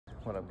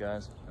What up,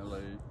 guys? LA.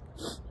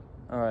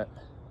 All right,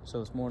 so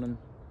this morning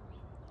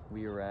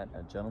we are at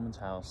a gentleman's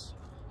house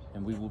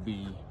and we will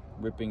be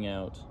ripping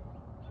out,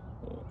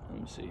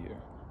 let me see here,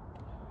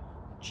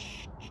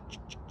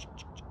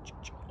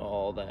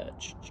 all that,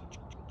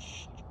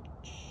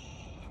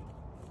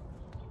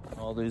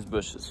 all these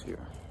bushes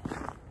here.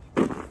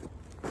 Going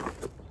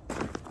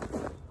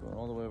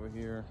all the way over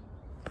here,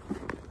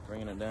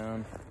 bringing it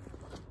down.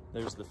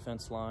 There's the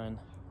fence line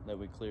that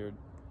we cleared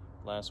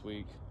last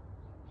week.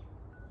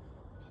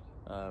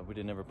 We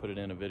didn't ever put it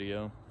in a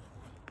video,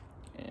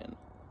 and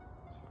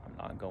I'm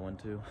not going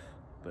to,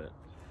 but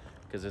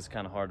because it's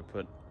kind of hard to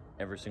put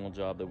every single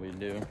job that we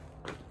do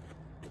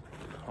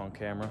on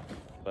camera.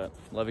 But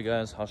love you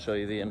guys. I'll show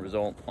you the end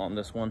result on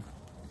this one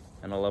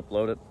and I'll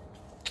upload it.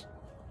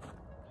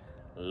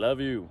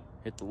 Love you.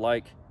 Hit the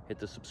like, hit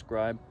the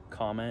subscribe,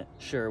 comment,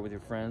 share it with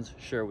your friends,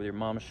 share it with your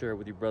mama, share it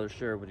with your brother,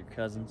 share it with your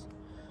cousins.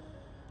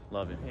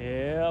 Love you.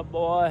 Yeah,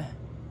 boy.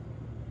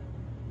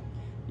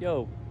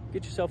 Yo,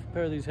 get yourself a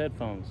pair of these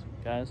headphones,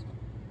 guys,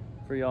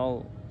 for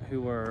y'all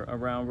who are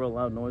around real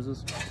loud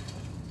noises.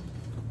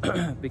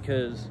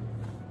 Because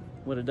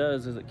what it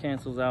does is it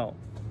cancels out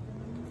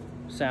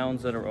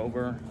sounds that are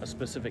over a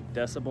specific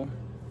decibel,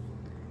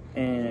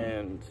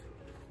 and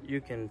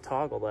you can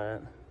toggle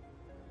that.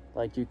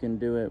 Like, you can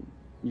do it,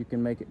 you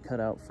can make it cut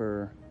out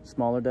for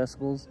smaller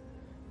decibels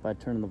by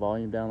turning the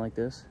volume down like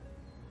this.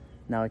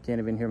 Now I can't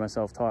even hear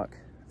myself talk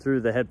through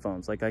the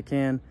headphones. Like, I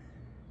can,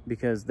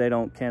 because they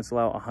don't cancel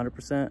out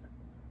 100%,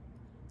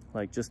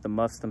 like just the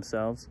muffs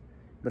themselves.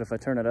 But if I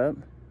turn it up,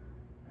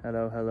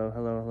 hello, hello,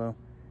 hello, hello,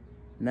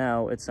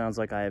 now it sounds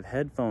like I have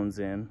headphones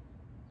in,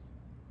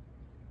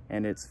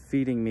 and it's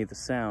feeding me the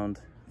sound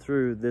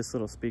through this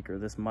little speaker,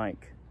 this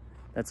mic.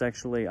 That's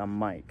actually a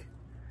mic.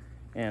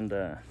 And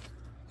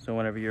so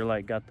whenever you're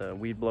like got the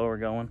weed blower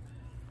going,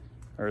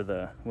 or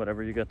the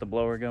whatever you got the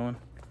blower going,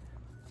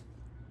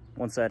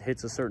 once that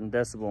hits a certain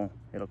decibel,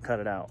 it'll cut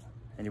it out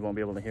and you won't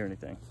be able to hear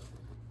anything.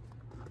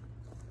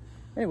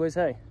 Anyways,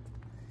 hey,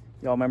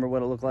 y'all remember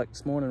what it looked like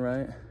this morning,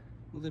 right?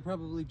 Well, they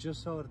probably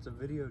just saw it. It's a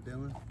video,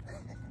 Dylan.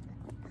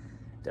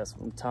 That's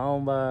what I'm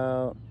talking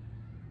about.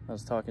 I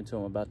was talking to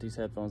them about these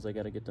headphones. They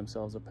got to get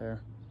themselves a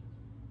pair.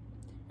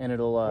 And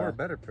it'll... or a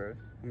better pair.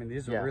 I mean,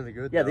 these are really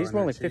good. Yeah, these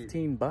were only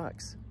 15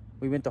 bucks.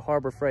 We went to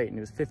Harbor Freight and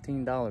it was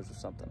 $15 or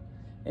something.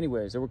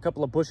 Anyways, there were a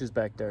couple of bushes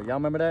back there. Y'all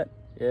remember that?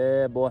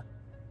 Yeah, boy.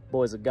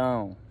 Boys are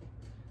gone.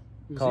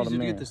 It was easier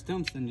to get the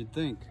stumps than you'd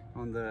think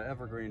on the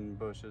evergreen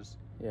bushes.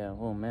 Yeah,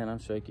 oh man, I'm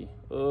shaky.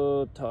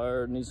 Oh,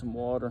 tired, need some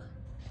water.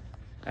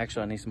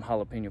 Actually, I need some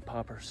jalapeno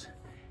poppers.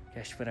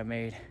 Guess what I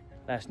made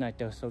last night,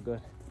 though, so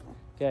good.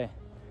 Okay,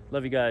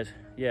 love you guys.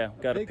 Yeah,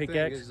 got a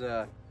pickaxe. Thing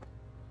is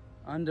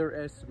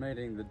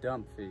underestimating the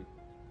dump fee,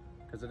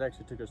 because it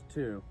actually took us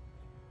 2.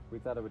 We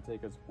thought it would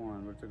take us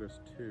 1, but it took us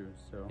 2,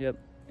 so. Yep,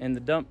 and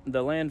the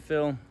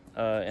landfill in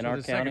our county.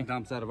 The second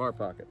dump's out of our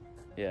pocket.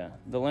 Yeah,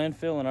 the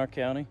landfill in our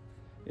county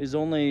is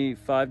only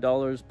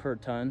 $5 per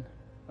ton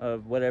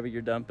of whatever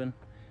you're dumping.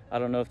 I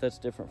don't know if that's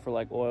different for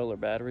like oil or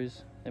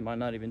batteries. They might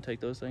not even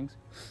take those things.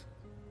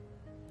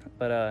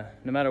 But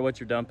no matter what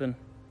you're dumping,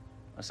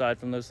 aside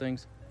from those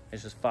things,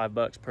 it's just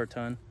 $5 per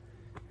ton,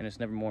 and it's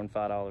never more than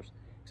 $5.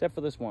 Except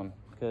for this one,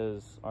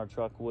 because our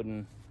truck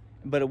wouldn't.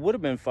 But it would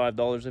have been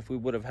 $5 if we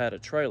would have had a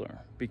trailer,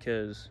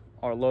 because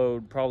our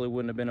load probably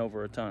wouldn't have been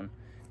over a ton.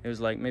 It was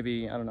like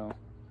maybe, I don't know,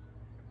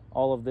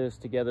 all of this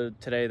together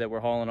today that we're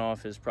hauling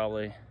off is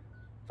probably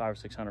 500 or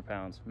 600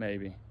 pounds,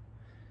 maybe.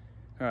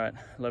 All right,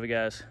 love you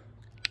guys.